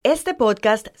Este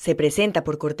podcast se presenta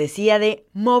por cortesía de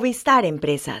Movistar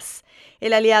Empresas,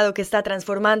 el aliado que está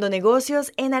transformando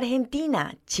negocios en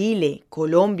Argentina, Chile,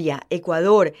 Colombia,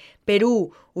 Ecuador,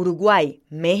 Perú, Uruguay,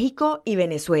 México y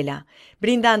Venezuela,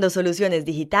 brindando soluciones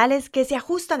digitales que se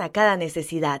ajustan a cada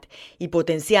necesidad y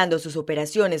potenciando sus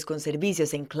operaciones con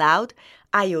servicios en cloud,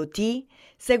 IoT,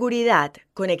 seguridad,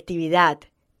 conectividad,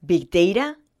 Big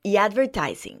Data y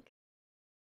advertising.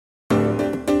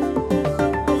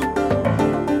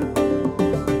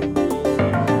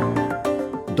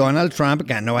 Donald Trump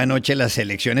ganó anoche las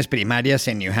elecciones primarias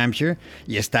en New Hampshire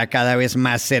y está cada vez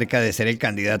más cerca de ser el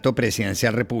candidato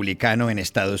presidencial republicano en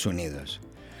Estados Unidos.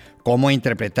 ¿Cómo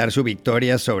interpretar su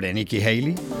victoria sobre Nikki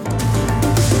Haley?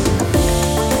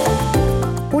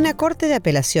 Una corte de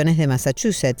apelaciones de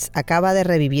Massachusetts acaba de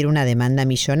revivir una demanda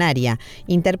millonaria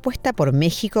interpuesta por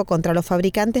México contra los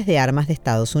fabricantes de armas de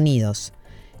Estados Unidos.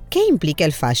 ¿Qué implica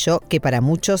el fallo, que para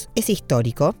muchos es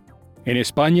histórico? En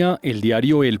España, el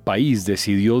diario El País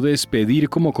decidió despedir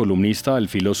como columnista al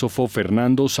filósofo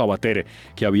Fernando Savater,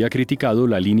 que había criticado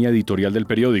la línea editorial del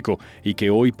periódico y que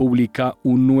hoy publica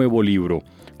un nuevo libro.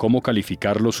 ¿Cómo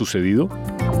calificar lo sucedido?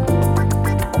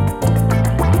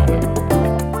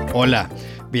 Hola,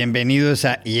 bienvenidos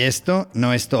a Y esto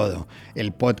no es todo,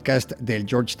 el podcast del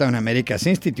Georgetown Americas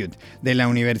Institute de la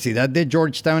Universidad de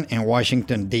Georgetown en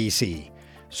Washington, D.C.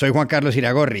 Soy Juan Carlos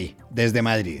Iragorri, desde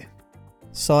Madrid.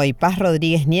 Soy Paz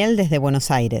Rodríguez Niel, desde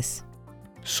Buenos Aires.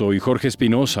 Soy Jorge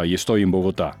Espinosa y estoy en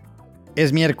Bogotá.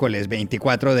 Es miércoles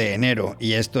 24 de enero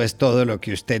y esto es todo lo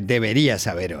que usted debería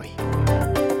saber hoy.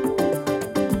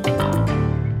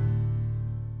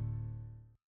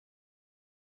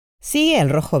 Sigue el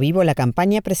rojo vivo la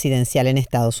campaña presidencial en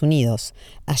Estados Unidos.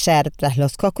 Ayer, tras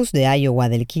los caucus de Iowa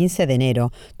del 15 de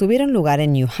enero, tuvieron lugar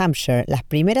en New Hampshire las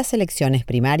primeras elecciones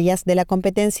primarias de la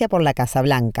competencia por la Casa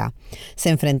Blanca. Se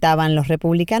enfrentaban los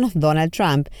republicanos Donald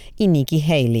Trump y Nikki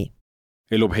Haley.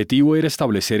 El objetivo era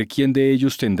establecer quién de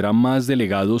ellos tendrá más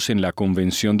delegados en la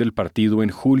convención del partido en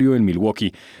julio en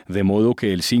Milwaukee, de modo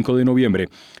que el 5 de noviembre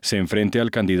se enfrente al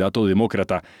candidato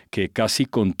demócrata, que casi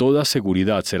con toda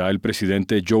seguridad será el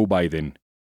presidente Joe Biden.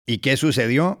 ¿Y qué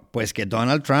sucedió? Pues que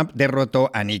Donald Trump derrotó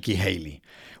a Nikki Haley.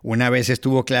 Una vez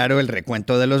estuvo claro el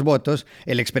recuento de los votos,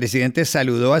 el expresidente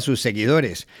saludó a sus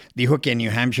seguidores. Dijo que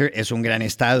New Hampshire es un gran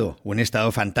estado, un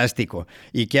estado fantástico,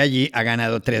 y que allí ha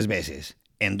ganado 3 veces.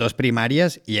 En 2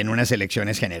 primarias y en unas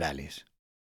elecciones generales.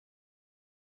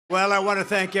 Well, I want to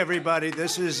thank everybody.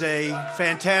 This is a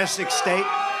fantastic state.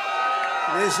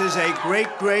 This is a great,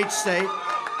 great state.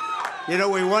 You know,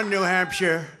 we won New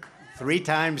Hampshire 3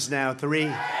 times now. 3.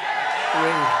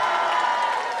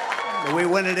 We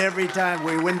win it every time.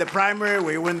 We win the primary,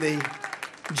 we win the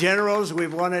generals,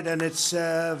 we've won it, and it's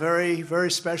a very,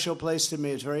 very special place to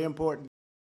me. It's very important.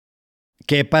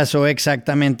 ¿Qué pasó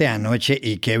exactamente anoche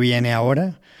y qué viene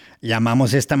ahora?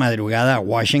 Llamamos esta madrugada a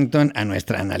Washington a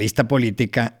nuestra analista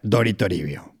política, Dori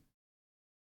Toribio.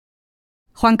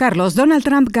 Juan Carlos, Donald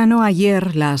Trump ganó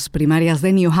ayer las primarias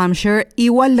de New Hampshire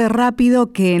igual de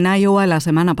rápido que en Iowa la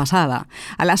semana pasada,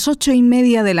 a las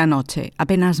 8:30 de la noche,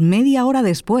 apenas media hora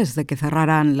después de que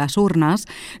cerraran las urnas.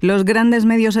 Los grandes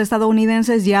medios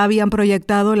estadounidenses ya habían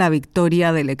proyectado la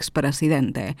victoria del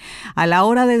expresidente. A la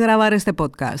hora de grabar este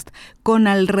podcast, con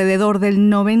alrededor del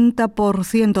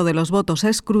 90% de los votos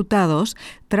escrutados,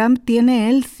 Trump tiene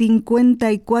el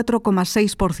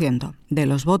 54,6% de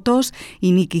los votos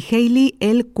y Nikki Haley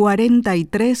el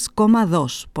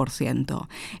 43,2%.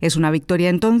 Es una victoria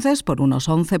entonces por unos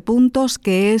 11 puntos,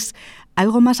 que es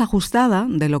algo más ajustada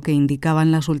de lo que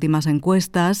indicaban las últimas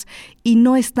encuestas y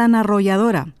no es tan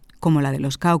arrolladora como la de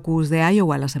los caucus de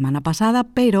Iowa la semana pasada,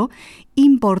 pero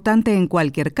importante en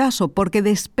cualquier caso, porque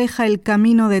despeja el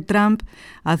camino de Trump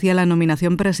hacia la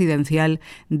nominación presidencial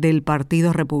del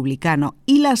Partido Republicano.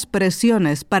 Y las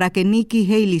presiones para que Nikki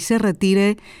Haley se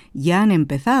retire ya han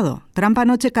empezado. Trump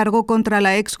anoche cargó contra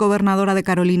la exgobernadora de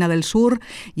Carolina del Sur,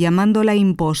 llamándola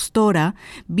impostora,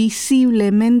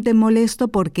 visiblemente molesto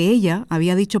porque ella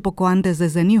había dicho poco antes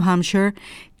desde New Hampshire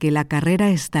que la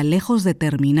carrera está lejos de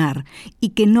terminar y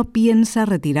que no piensa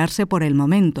retirarse por el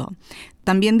momento.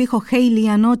 También dijo Haley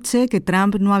anoche que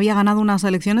Trump no había ganado unas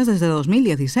elecciones desde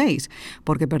 2016,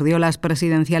 porque perdió las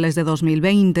presidenciales de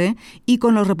 2020 y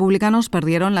con los republicanos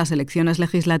perdieron las elecciones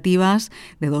legislativas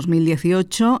de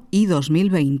 2018 y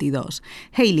 2022.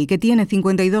 Haley, que tiene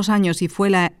 52 años y fue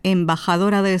la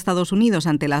embajadora de Estados Unidos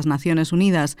ante las Naciones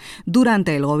Unidas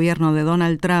durante el gobierno de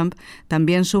Donald Trump,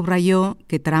 también subrayó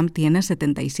que Trump tiene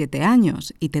 77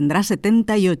 años y tendrá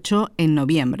 78 en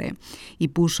noviembre, y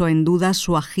puso en duda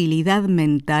su agilidad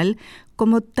mental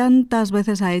como tantas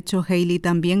veces ha hecho Haley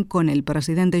también con el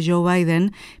presidente Joe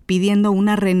Biden, pidiendo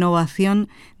una renovación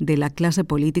de la clase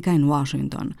política en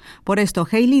Washington. Por esto,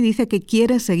 Haley dice que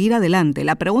quiere seguir adelante.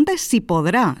 La pregunta es si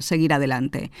podrá seguir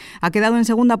adelante. Ha quedado en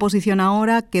segunda posición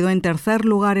ahora, quedó en tercer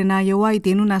lugar en Iowa y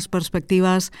tiene unas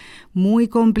perspectivas muy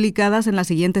complicadas en la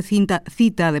siguiente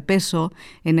cita de peso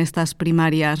en estas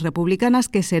primarias republicanas,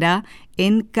 que será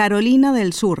en Carolina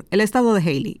del Sur, el estado de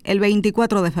Haley, el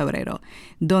 24 de febrero,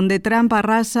 donde Trump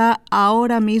arrasa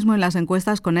ahora mismo en las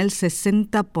encuestas con el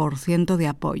 60% de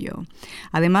apoyo.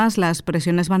 Además, las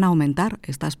presiones van a aumentar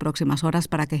estas próximas horas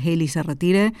para que Haley se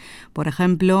retire. Por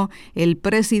ejemplo, el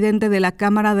presidente de la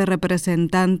Cámara de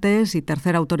Representantes y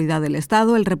tercera autoridad del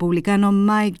estado, el republicano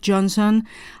Mike Johnson,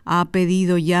 ha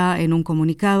pedido ya en un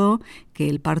comunicado que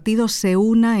el partido se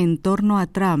una en torno a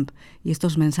Trump, y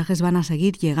estos mensajes van a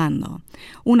seguir llegando.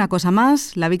 Una cosa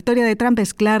más, la victoria de Trump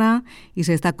es clara y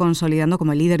se está consolidando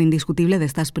como el líder indiscutible de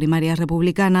estas primarias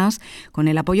republicanas, con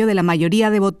el apoyo de la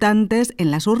mayoría de votantes en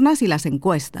las urnas y las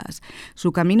encuestas.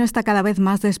 Su camino está cada vez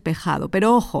más despejado,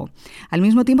 pero ojo, al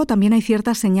mismo tiempo también hay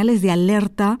ciertas señales de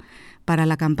alerta para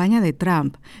la campaña de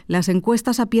Trump. Las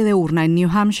encuestas a pie de urna en New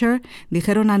Hampshire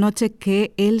dijeron anoche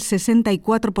que el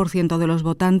 64% de los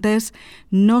votantes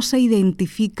no se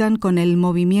identifican con el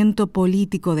movimiento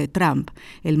político de Trump,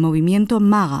 el movimiento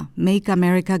MAGA, Make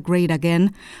America Great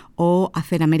Again, o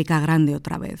Hacer América Grande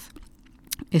otra vez.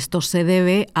 Esto se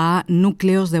debe a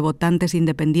núcleos de votantes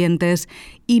independientes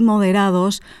y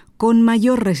moderados con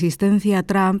mayor resistencia a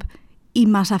Trump y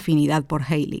más afinidad por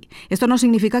Haley. Esto no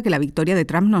significa que la victoria de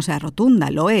Trump no sea rotunda,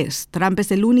 lo es. Trump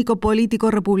es el único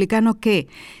político republicano que,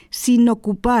 sin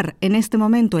ocupar en este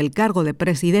momento el cargo de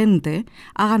presidente,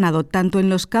 ha ganado tanto en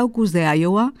los caucus de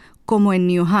Iowa como en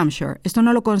New Hampshire. Esto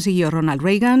no lo consiguió Ronald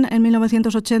Reagan en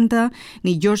 1980,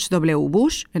 ni George W.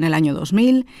 Bush en el año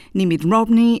 2000, ni Mitt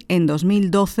Romney en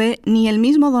 2012, ni el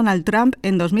mismo Donald Trump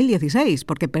en 2016,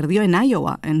 porque perdió en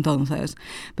Iowa entonces.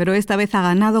 Pero esta vez ha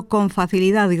ganado con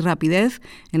facilidad y rapidez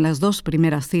en las dos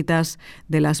primeras citas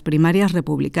de las primarias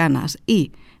republicanas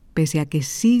y, pese a que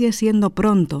sigue siendo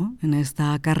pronto en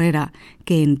esta carrera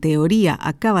que en teoría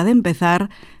acaba de empezar,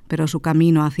 pero su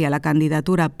camino hacia la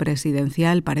candidatura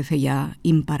presidencial parece ya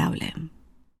imparable.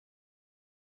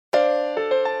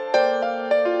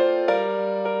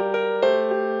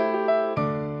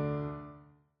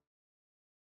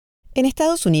 En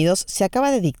Estados Unidos se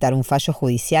acaba de dictar un fallo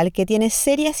judicial que tiene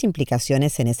serias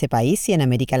implicaciones en ese país y en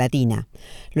América Latina.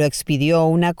 Lo expidió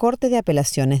una corte de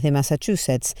apelaciones de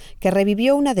Massachusetts, que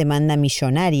revivió una demanda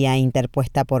millonaria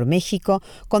interpuesta por México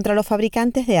contra los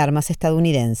fabricantes de armas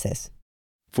estadounidenses.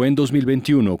 Fue en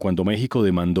 2021 cuando México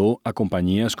demandó a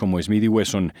compañías como Smith &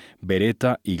 Wesson,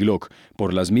 Beretta y Glock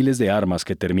por las miles de armas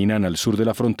que terminan al sur de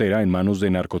la frontera en manos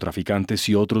de narcotraficantes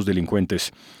y otros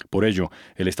delincuentes. Por ello,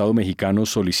 el Estado mexicano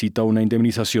solicita una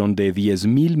indemnización de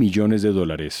 $10,000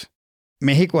 millones.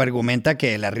 México argumenta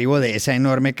que el arribo de esa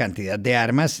enorme cantidad de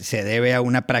armas se debe a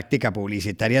una práctica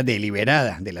publicitaria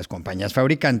deliberada de las compañías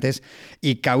fabricantes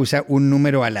y causa un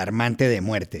número alarmante de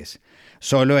muertes.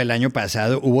 Solo el año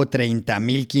pasado hubo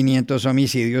 30.500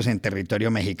 homicidios en territorio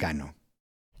mexicano.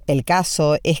 El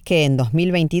caso es que en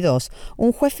 2022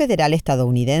 un juez federal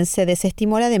estadounidense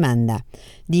desestimó la demanda.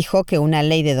 Dijo que una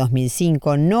ley de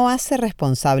 2005 no hace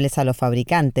responsables a los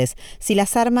fabricantes si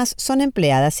las armas son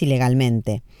empleadas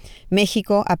ilegalmente.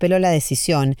 México apeló la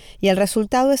decisión y el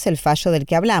resultado es el fallo del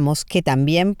que hablamos, que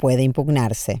también puede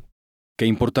impugnarse. ¿Qué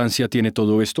importancia tiene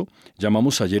todo esto?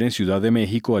 Llamamos ayer en Ciudad de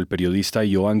México al periodista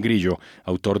Ioan Grillo,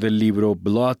 autor del libro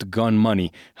Blood, Gun,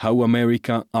 Money, How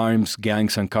America Arms,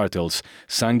 Gangs and Cartels,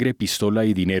 Sangre, Pistola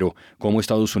y Dinero, cómo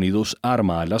Estados Unidos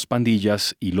arma a las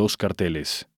pandillas y los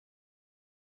carteles.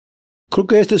 Creo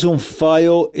que este es un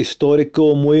fallo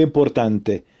histórico muy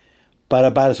importante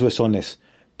para varias razones.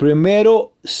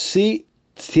 Primero, sí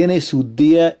tiene su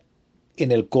día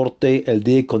en el corte, el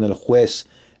día con el juez,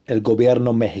 el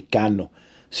gobierno mexicano.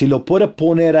 Si lo puede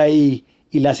poner ahí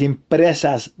y las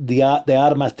empresas de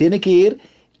armas tienen que ir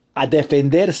a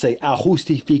defenderse, a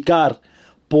justificar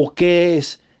por qué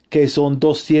es que son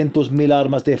 200,000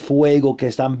 armas de fuego que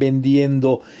están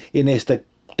vendiendo en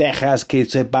Texas que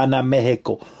se van a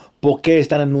México, por qué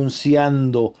están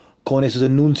anunciando con esos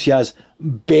denuncias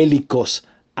bélicos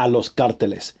a los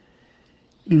cárteles.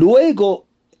 Luego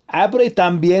abre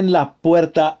también la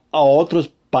puerta a otros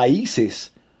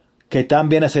países que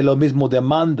también hacen lo mismo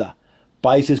demanda.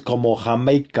 Países como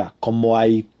Jamaica, como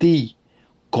Haití,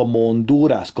 como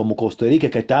Honduras, como Costa Rica,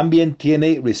 que también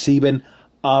reciben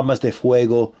armas de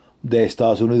fuego de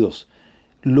Estados Unidos.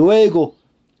 Luego,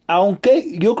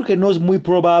 aunque yo creo que no es muy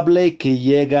probable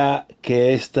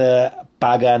que esta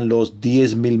pagan los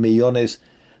 10,000 millones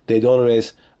de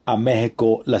dólares a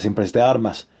México las empresas de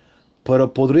armas.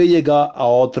 Pero podría llegar a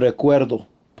otro acuerdo.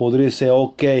 Podría ser,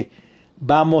 ok,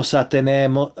 vamos a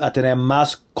tener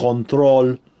más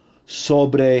control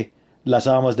sobre las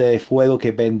armas de fuego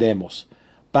que vendemos.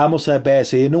 Vamos a ver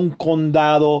si en un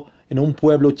condado, en un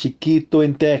pueblo chiquito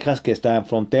en Texas que está en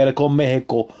frontera con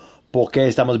México, ¿por qué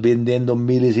estamos vendiendo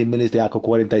miles y miles de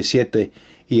AK-47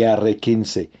 y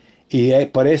R-15? Y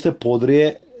para esto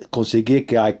podría conseguir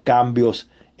que hay cambios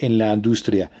en la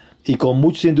industria. Y con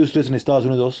muchas industrias en Estados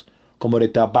Unidos, como de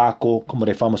tabaco, como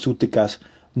de farmacéuticas,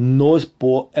 no es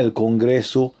por el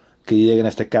Congreso que lleguen a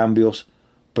estos cambios,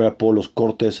 pero por los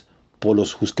cortes, por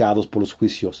los juzgados, por los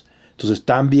juicios. Entonces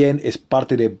también es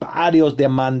parte de varias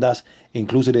demandas,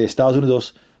 incluso de Estados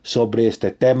Unidos, sobre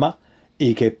este tema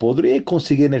y que podría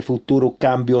conseguir en el futuro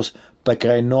cambios para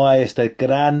que no haya este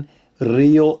gran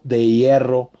río de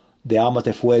hierro de armas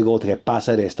de fuego que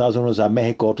pasa de Estados Unidos a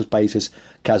México a otros países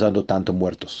causando tantos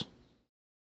muertos.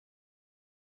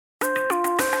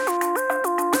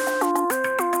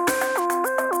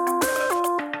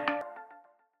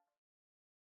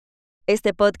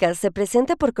 Este podcast se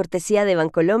presenta por cortesía de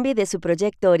Bancolombia y de su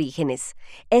proyecto Orígenes.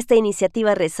 Esta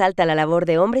iniciativa resalta la labor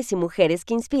de hombres y mujeres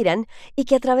que inspiran y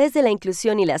que a través de la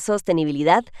inclusión y la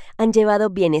sostenibilidad han llevado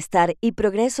bienestar y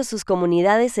progreso a sus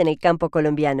comunidades en el campo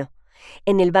colombiano.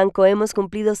 En el banco hemos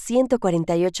cumplido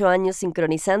 148 años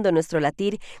sincronizando nuestro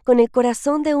latir con el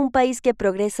corazón de un país que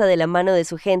progresa de la mano de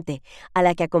su gente, a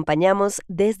la que acompañamos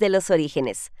desde los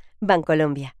orígenes.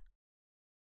 Bancolombia.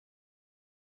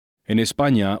 En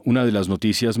España, una de las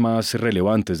noticias más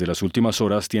relevantes de las últimas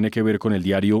horas tiene que ver con el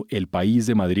diario El País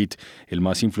de Madrid, el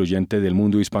más influyente del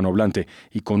mundo hispanohablante,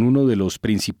 y con uno de los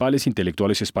principales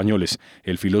intelectuales españoles,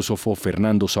 el filósofo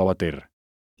Fernando Savater.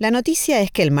 La noticia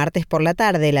es que el martes por la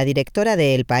tarde la directora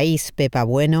de El País, Pepa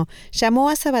Bueno, llamó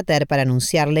a Savater para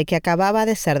anunciarle que acababa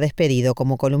de ser despedido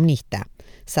como columnista.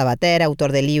 Savater,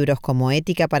 autor de libros como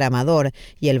Ética para Amador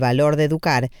y El valor de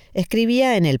educar,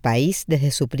 escribía en El País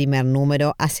desde su primer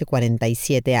número hace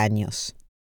 47 años.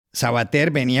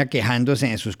 Savater venía quejándose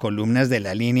en sus columnas de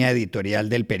la línea editorial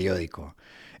del periódico.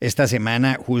 Esta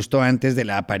semana, justo antes de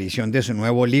la aparición de su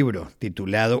nuevo libro,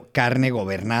 titulado Carne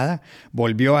Gobernada,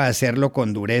 volvió a hacerlo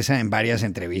con dureza en varias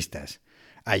entrevistas.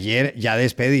 Ayer, ya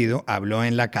despedido, habló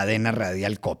en la cadena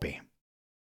radial COPE.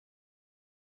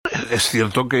 Es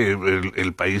cierto que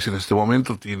el país en este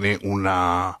momento tiene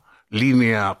una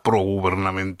línea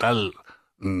progubernamental,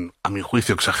 a mi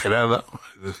juicio, exagerada.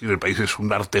 Es decir, el país es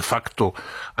un artefacto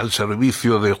al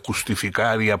servicio de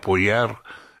justificar y apoyar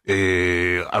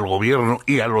al gobierno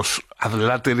y a los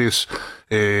adláteres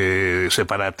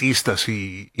separatistas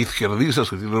y izquierdistas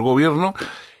que tiene el gobierno.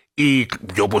 Y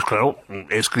yo, pues claro,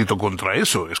 he escrito contra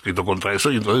eso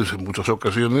y entonces en muchas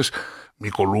ocasiones mi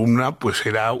columna pues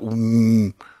era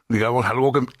digamos,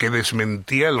 algo que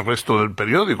desmentía el resto del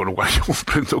periódico, lo cual yo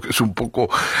comprendo que es un poco,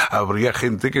 habría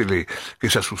gente que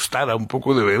se asustara un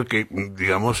poco de ver que,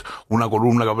 digamos, una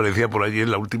columna que aparecía por allí en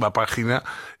la última página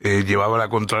llevaba la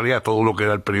contraria a todo lo que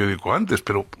era el periódico antes,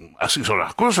 pero así son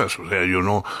las cosas, o sea, yo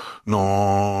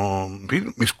en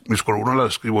fin, mis columnas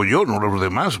las escribo yo, no los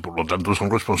demás, por lo tanto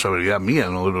son responsabilidad mía,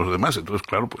 no de los demás, entonces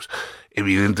claro, pues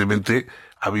evidentemente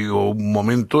ha habido un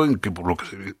momento en que por lo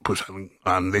que pues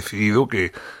han decidido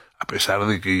que, a pesar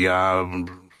de que ya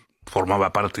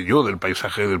formaba parte yo del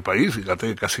paisaje del país,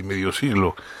 fíjate, casi medio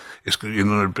siglo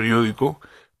escribiendo en el periódico,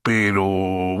 pero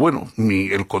bueno,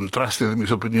 el contraste de mis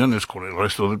opiniones con el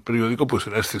resto del periódico pues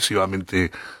era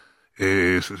excesivamente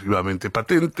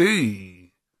patente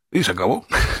y se acabó.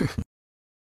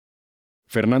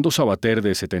 Fernando Savater,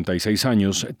 de 76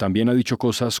 años, también ha dicho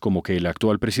cosas como que el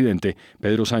actual presidente,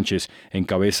 Pedro Sánchez,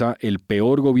 encabeza el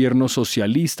peor gobierno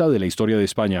socialista de la historia de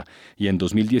España y en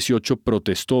 2018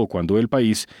 protestó cuando el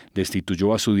país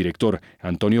destituyó a su director,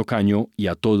 Antonio Caño, y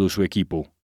a todo su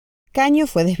equipo. Caño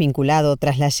fue desvinculado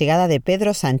tras la llegada de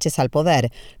Pedro Sánchez al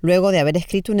poder, luego de haber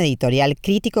escrito un editorial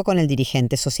crítico con el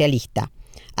dirigente socialista.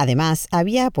 Además,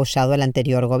 había apoyado al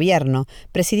anterior gobierno,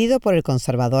 presidido por el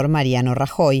conservador Mariano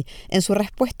Rajoy, en su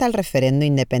respuesta al referendo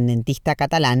independentista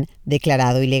catalán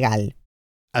declarado ilegal.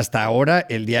 Hasta ahora,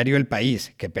 el diario El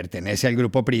País, que pertenece al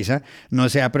Grupo Prisa, no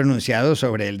se ha pronunciado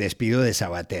sobre el despido de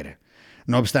Savater.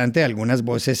 No obstante, algunas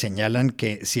voces señalan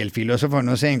que si el filósofo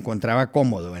no se encontraba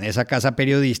cómodo en esa casa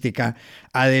periodística,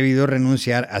 ha debido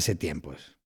renunciar hace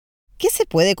tiempos. ¿Qué se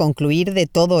puede concluir de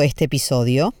todo este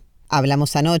episodio?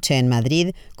 Hablamos anoche en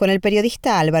Madrid con el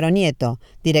periodista Álvaro Nieto,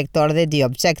 director de The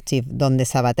Objective, donde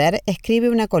Savater escribe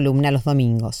una columna los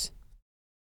domingos.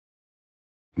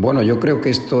 Bueno, yo creo que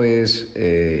esto es,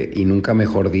 y nunca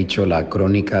mejor dicho, la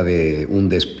crónica de un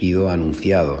despido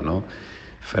anunciado, ¿no?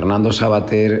 Fernando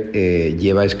Savater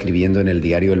lleva escribiendo en el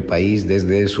diario El País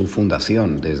desde su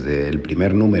fundación, desde el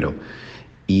primer número.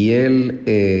 Y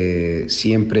él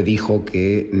siempre dijo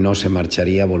que no se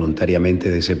marcharía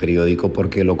voluntariamente de ese periódico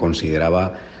porque lo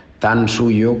consideraba tan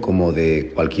suyo como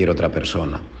de cualquier otra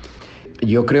persona.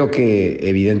 Yo creo que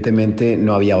evidentemente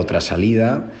no había otra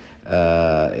salida.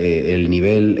 El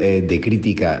nivel de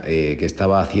crítica que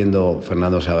estaba haciendo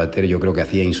Fernando Savater yo creo que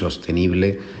hacía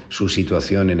insostenible su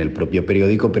situación en el propio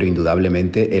periódico, pero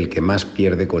indudablemente el que más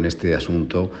pierde con este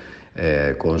asunto,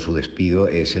 con su despido,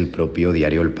 es el propio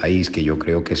diario El País, que yo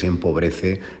creo que se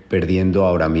empobrece perdiendo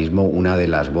ahora mismo una de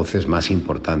las voces más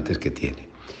importantes que tiene.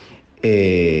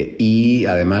 Y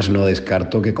además no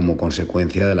descarto que como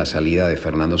consecuencia de la salida de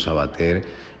Fernando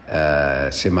Savater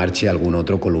se marche algún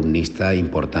otro columnista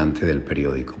importante del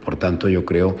periódico. Por tanto, yo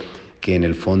creo que en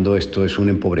el fondo esto es un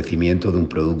empobrecimiento de un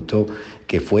producto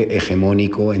que fue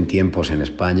hegemónico en tiempos en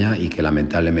España y que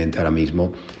lamentablemente ahora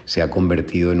mismo se ha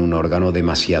convertido en un órgano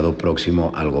demasiado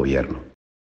próximo al gobierno.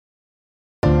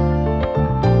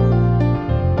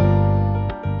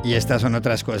 Y estas son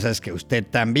otras cosas que usted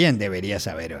también debería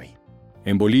saber hoy.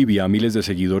 En Bolivia, miles de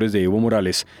seguidores de Evo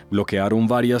Morales bloquearon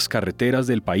varias carreteras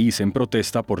del país en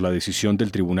protesta por la decisión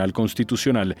del Tribunal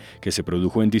Constitucional que se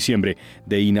produjo en diciembre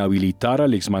de inhabilitar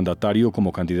al exmandatario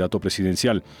como candidato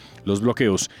presidencial. Los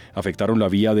bloqueos afectaron la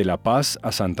vía de La Paz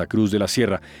a Santa Cruz de la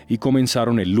Sierra y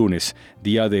comenzaron el lunes,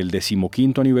 día del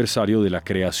 15º aniversario de la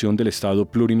creación del Estado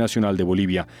Plurinacional de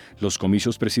Bolivia. Los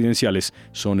comicios presidenciales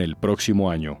son el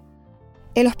próximo año.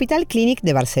 El Hospital Clínic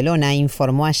de Barcelona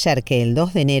informó ayer que el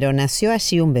 2 de enero nació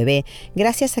allí un bebé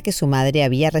gracias a que su madre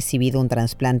había recibido un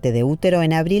trasplante de útero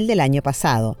en abril del año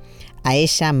pasado. A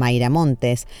ella, Mayra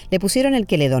Montes, le pusieron el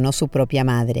que le donó su propia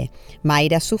madre.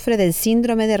 Mayra sufre del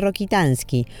síndrome de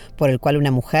Rokitansky, por el cual una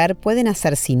mujer puede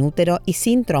nacer sin útero y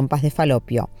sin trompas de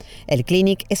falopio. El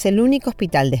Clínic es el único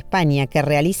hospital de España que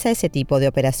realiza ese tipo de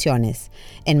operaciones.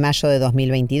 En mayo de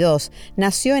 2022,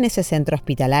 nació en ese centro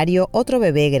hospitalario otro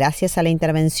bebé gracias a la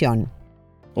intervención.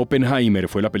 Oppenheimer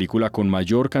fue la película con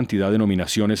mayor cantidad de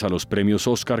nominaciones a los premios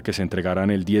Oscar que se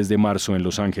entregarán el 10 de marzo en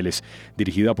Los Ángeles.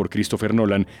 Dirigida por Christopher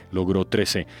Nolan, logró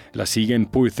 13. La siguen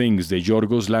Poor Things de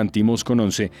Yorgos Lanthimos con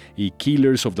 11 y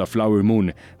Killers of the Flower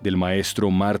Moon del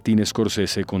maestro Martin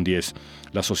Scorsese con 10.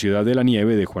 La Sociedad de la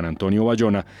Nieve de Juan Antonio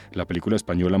Bayona, la película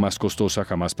española más costosa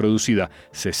jamás producida,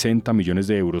 60 millones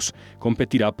de euros,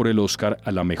 competirá por el Oscar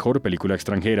a la mejor película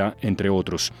extranjera, entre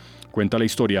otros. Cuenta la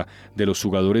historia de los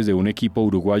jugadores de un equipo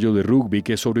uruguayo de rugby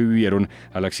que sobrevivieron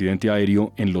al accidente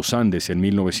aéreo en los Andes en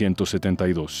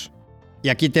 1972. Y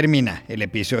aquí termina el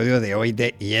episodio de hoy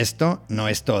de Y esto no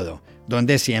es todo,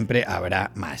 donde siempre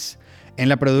habrá más. En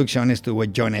la producción estuvo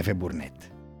John F. Burnett.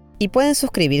 Y pueden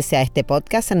suscribirse a este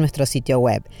podcast en nuestro sitio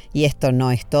web,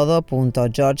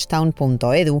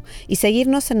 yestonoestodo.georgetown.edu, y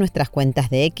seguirnos en nuestras cuentas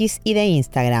de X y de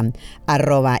Instagram,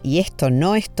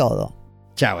 @yestonoestodo.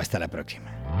 Chao, hasta la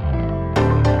próxima.